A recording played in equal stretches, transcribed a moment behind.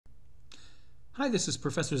Hi, this is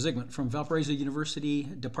Professor Zygmunt from Valparaiso University,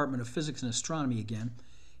 Department of Physics and Astronomy again.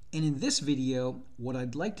 And in this video, what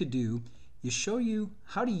I'd like to do is show you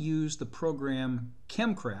how to use the program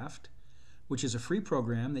Chemcraft, which is a free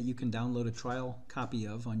program that you can download a trial copy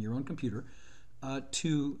of on your own computer,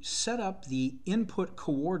 to set up the input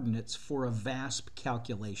coordinates for a VASP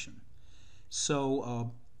calculation.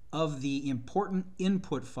 So of the important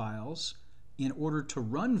input files, in order to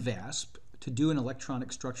run VASP, to do an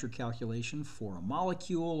electronic structure calculation for a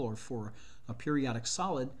molecule or for a periodic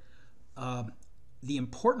solid, the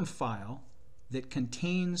important file that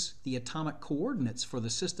contains the atomic coordinates for the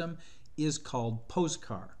system is called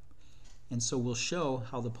POSCAR. And so we'll show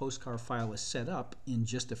how the POSCAR file is set up in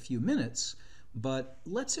just a few minutes, but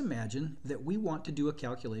let's imagine that we want to do a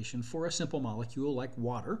calculation for a simple molecule like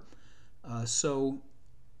water. So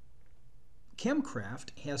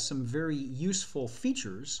Chemcraft has some very useful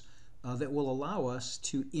features that will allow us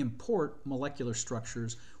to import molecular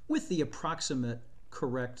structures with the approximate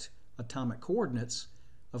correct atomic coordinates.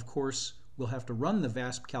 Of course, we'll have to run the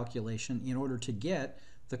VASP calculation in order to get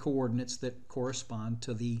the coordinates that correspond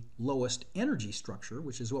to the lowest energy structure,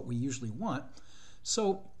 which is what we usually want.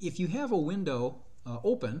 So if you have a window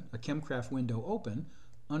open, a Chemcraft window open,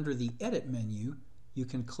 under the Edit menu, you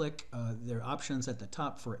can click there are options at the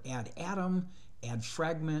top for Add Atom, Add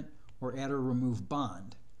Fragment, or Add or Remove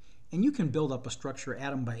Bond. And you can build up a structure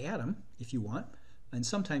atom by atom if you want. And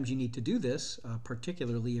sometimes you need to do this,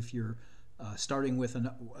 particularly if you're starting with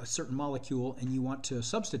a certain molecule and you want to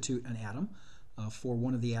substitute an atom for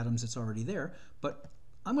one of the atoms that's already there. But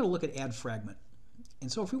I'm going to look at Add Fragment. And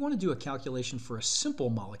so if we want to do a calculation for a simple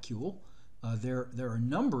molecule, there are a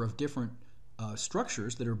number of different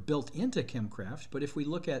structures that are built into Chemcraft. But if we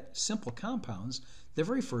look at simple compounds, the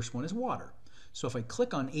very first one is water. So if I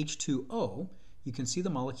click on H2O, you can see the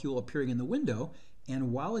molecule appearing in the window,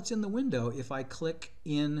 and while it's in the window, if I click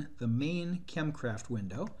in the main Chemcraft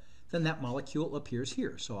window, then that molecule appears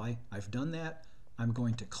here. So I've done that. I'm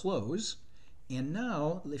going to close, and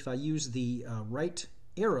now if I use the right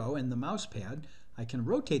arrow and the mouse pad, I can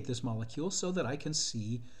rotate this molecule so that I can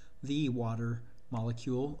see the water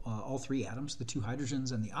molecule, all three atoms, the two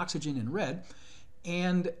hydrogens and the oxygen in red.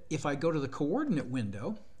 And if I go to the coordinate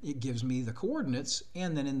window, it gives me the coordinates,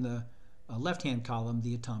 and then in the left-hand column,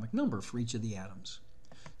 the atomic number for each of the atoms.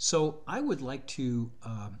 So I would like to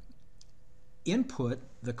input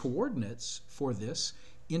the coordinates for this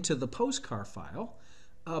into the POSCAR file,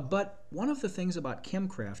 but one of the things about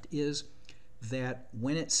Chemcraft is that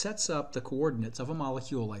when it sets up the coordinates of a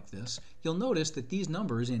molecule like this, you'll notice that these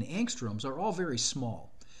numbers in angstroms are all very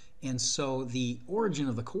small. And so the origin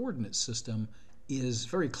of the coordinate system is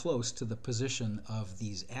very close to the position of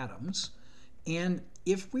these atoms. And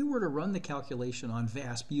if we were to run the calculation on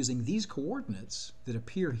VASP using these coordinates that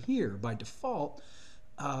appear here by default,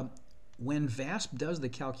 when VASP does the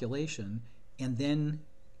calculation and then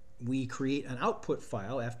we create an output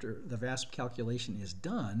file after the VASP calculation is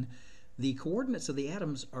done, the coordinates of the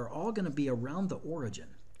atoms are all going to be around the origin.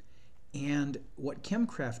 And what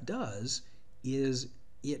Chemcraft does is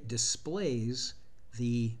it displays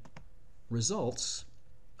the results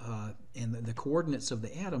and the coordinates of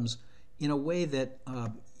the atoms in a way that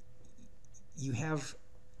you have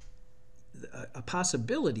a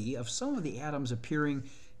possibility of some of the atoms appearing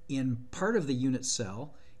in part of the unit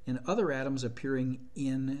cell and other atoms appearing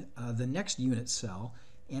in the next unit cell.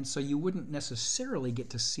 And so you wouldn't necessarily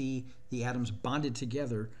get to see the atoms bonded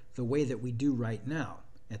together the way that we do right now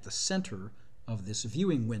at the center of this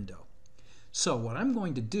viewing window. So what I'm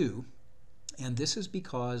going to do, and this is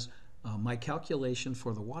because my calculation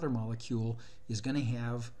for the water molecule is going to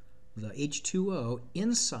have the H2O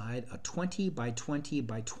inside a 20 by 20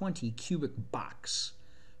 by 20 cubic box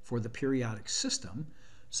for the periodic system.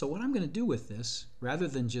 So what I'm going to do with this, rather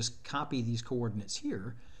than just copy these coordinates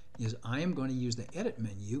here, is I am going to use the Edit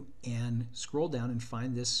menu and scroll down and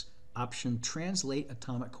find this option, Translate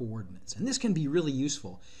Atomic Coordinates. And this can be really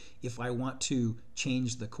useful if I want to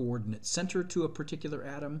change the coordinate center to a particular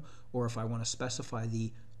atom, or if I want to specify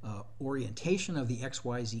the orientation of the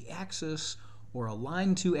XYZ axis, or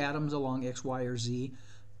align two atoms along X, Y, or Z.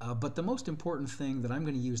 But the most important thing that I'm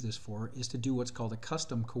going to use this for is to do what's called a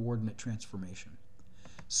custom coordinate transformation.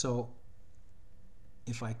 So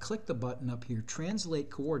if I click the button up here, Translate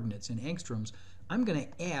Coordinates in angstroms, I'm going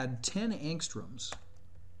to add 10 angstroms,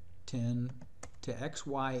 10 to X,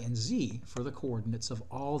 Y, and Z for the coordinates of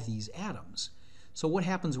all these atoms. So what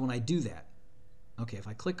happens when I do that? Okay, if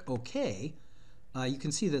I click OK, you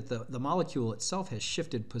can see that the molecule itself has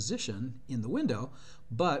shifted position in the window,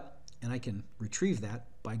 and I can retrieve that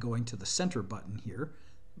by going to the center button here,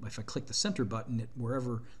 if I click the center button,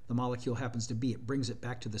 wherever the molecule happens to be, it brings it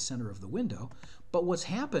back to the center of the window. But what's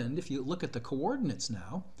happened, if you look at the coordinates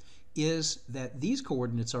now, is that these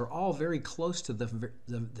coordinates are all very close to the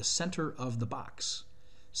center of the box.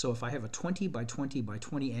 So if I have a 20 by 20 by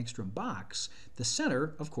 20 angstrom box, the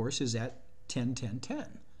center, of course, is at 10, 10,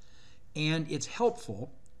 10. And it's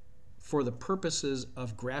helpful for the purposes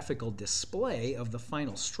of graphical display of the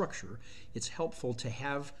final structure. It's helpful to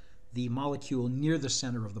have the molecule near the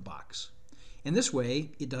center of the box. And this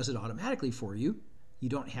way, it does it automatically for you. You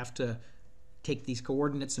don't have to take these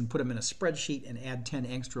coordinates and put them in a spreadsheet and add 10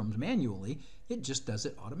 angstroms manually. It just does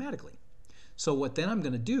it automatically. So what then I'm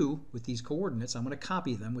going to do with these coordinates, I'm going to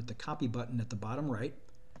copy them with the copy button at the bottom right.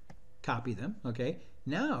 Copy them, okay?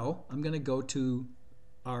 Now I'm going to go to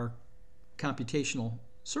our computational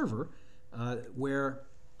server where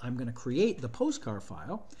I'm going to create the POSCAR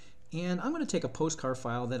file, and I'm going to take a POSCAR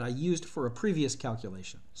file that I used for a previous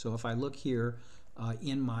calculation. So if I look here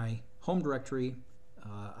in my home directory,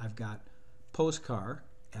 I've got POSCAR,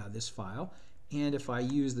 this file, and if I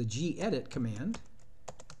use the gedit command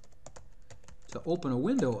to open a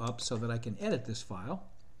window up so that I can edit this file,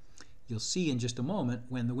 you'll see in just a moment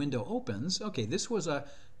when the window opens, okay, this was a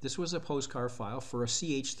POSCAR file for a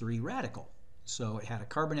CH3 radical. So it had a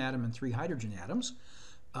carbon atom and 3 hydrogen atoms.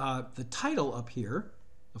 The title up here,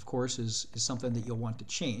 of course, is something that you'll want to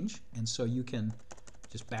change, and so you can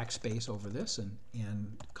just backspace over this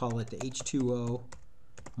and call it the H2O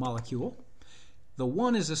molecule. The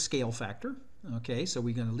 1 is a scale factor, okay, so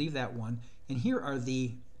we're going to leave that 1. And here are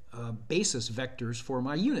the basis vectors for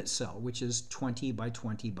my unit cell, which is 20 by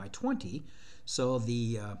 20 by 20. So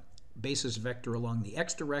the basis vector along the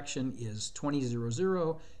x direction is 20, 0,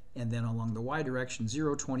 0, and then along the y direction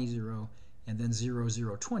 0, 20, 0, and then 0,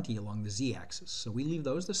 0, 20 along the z-axis. So we leave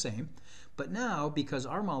those the same. But now, because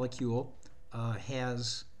our molecule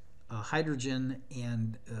has hydrogen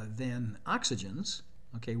and then oxygens,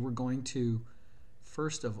 okay, we're going to,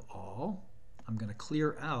 first of all, I'm going to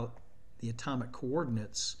clear out the atomic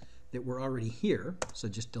coordinates that were already here. So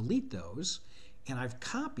just delete those. And I've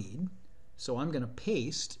copied, so I'm going to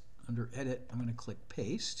paste. Under Edit, I'm going to click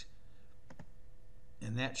Paste.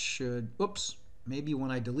 And that should, oops, maybe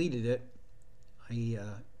when I deleted it, I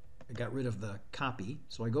got rid of the copy.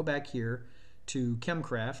 So I go back here to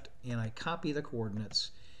Chemcraft and I copy the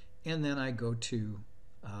coordinates, and then I go to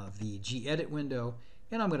the gedit window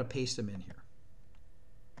and I'm going to paste them in here.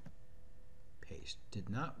 Paste did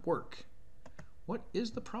not work. What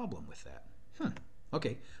is the problem with that?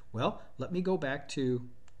 Okay, well, let me go back to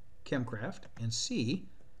Chemcraft and see.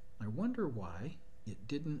 I wonder why it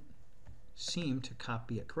didn't seem to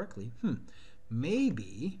copy it correctly.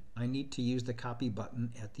 Maybe I need to use the copy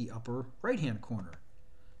button at the upper right-hand corner.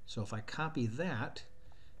 So if I copy that,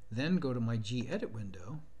 then go to my gedit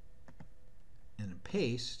window and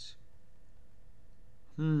paste,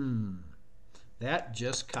 that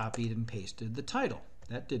just copied and pasted the title.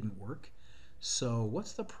 That didn't work. So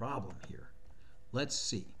what's the problem here? Let's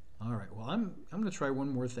see. All right, well, I'm going to try one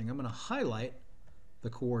more thing. I'm going to highlight the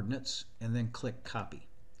coordinates and then click copy.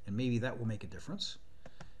 And maybe that will make a difference.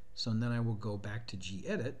 So then I will go back to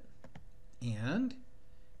gedit, and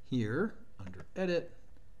here under edit,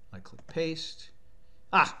 I click paste.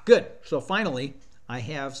 Good. So finally, I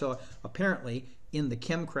have, so apparently in the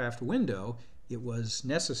Chemcraft window, it was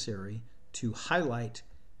necessary to highlight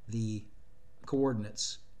the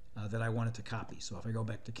coordinates that I wanted to copy. So if I go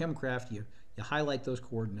back to Chemcraft, you highlight those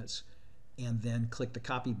coordinates and then click the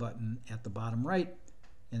copy button at the bottom right,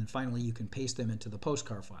 and finally you can paste them into the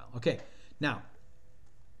POSCAR file. Okay, now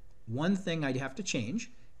one thing I'd have to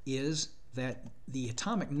change is that the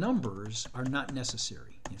atomic numbers are not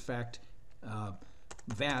necessary. In fact,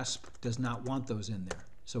 VASP does not want those in there.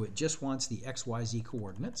 So it just wants the XYZ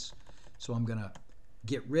coordinates. So I'm going to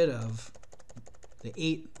get rid of the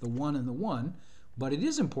 8, the 1, and the 1. But it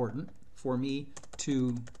is important for me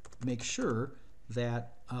to make sure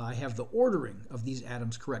that I have the ordering of these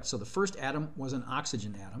atoms correct. So the first atom was an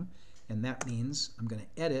oxygen atom, and that means I'm going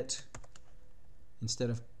to edit, instead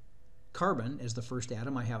of carbon as the first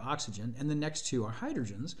atom, I have oxygen, and the next two are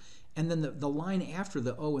hydrogens. And then the line after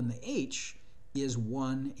the O and the H is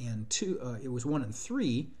 1 and 2. It was 1 and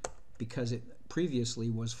 3 because it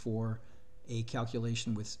previously was for a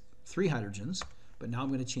calculation with 3 hydrogens, but now I'm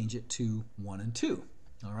going to change it to 1 and 2.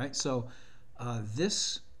 All right, so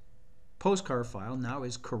this POSCAR file now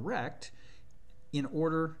is correct in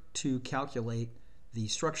order to calculate the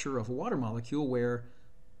structure of a water molecule, where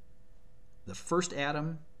the first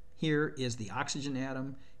atom here is the oxygen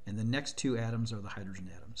atom and the next two atoms are the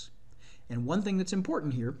hydrogen atoms. And one thing that's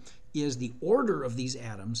important here is the order of these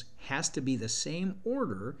atoms has to be the same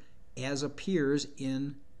order as appears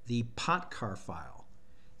in the POSCAR file.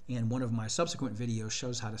 And one of my subsequent videos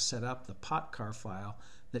shows how to set up the POSCAR file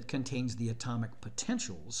that contains the atomic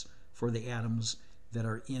potentials for the atoms that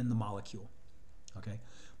are in the molecule. Okay,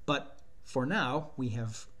 but for now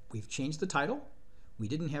we've changed the title. We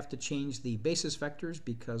didn't have to change the basis vectors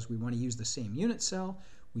because we want to use the same unit cell.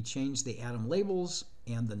 We changed the atom labels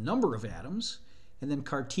and the number of atoms, and then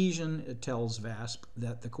Cartesian, it tells VASP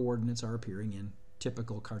that the coordinates are appearing in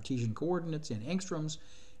typical Cartesian coordinates in angstroms,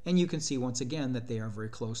 and you can see once again that they are very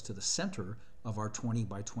close to the center of our 20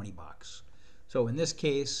 by 20 box. So in this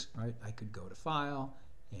case, right, I could go to File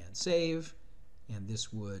and Save, and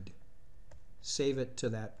this would save it to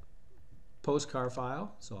that POSCAR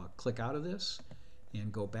file. So I'll click out of this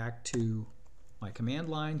and go back to my command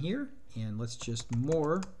line here, and let's just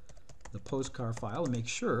more the POSCAR file and make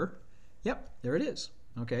sure. Yep, there it is.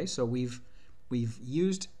 Okay, so we've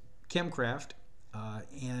used Chemcraft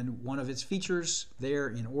and one of its features there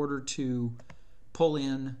in order to pull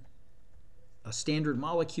in a standard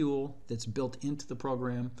molecule that's built into the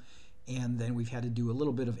program, and then we've had to do a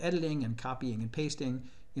little bit of editing and copying and pasting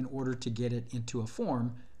in order to get it into a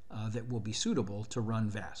form that will be suitable to run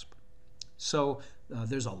VASP. So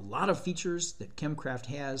there's a lot of features that Chemcraft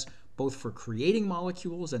has, both for creating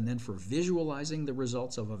molecules and then for visualizing the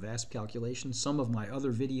results of a VASP calculation. Some of my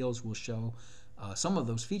other videos will show some of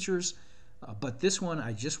those features, but this one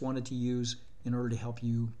I just wanted to use in order to help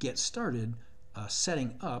you get started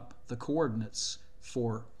setting up the coordinates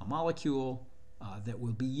for a molecule that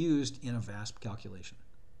will be used in a VASP calculation.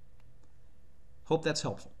 Hope that's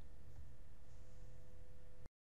helpful.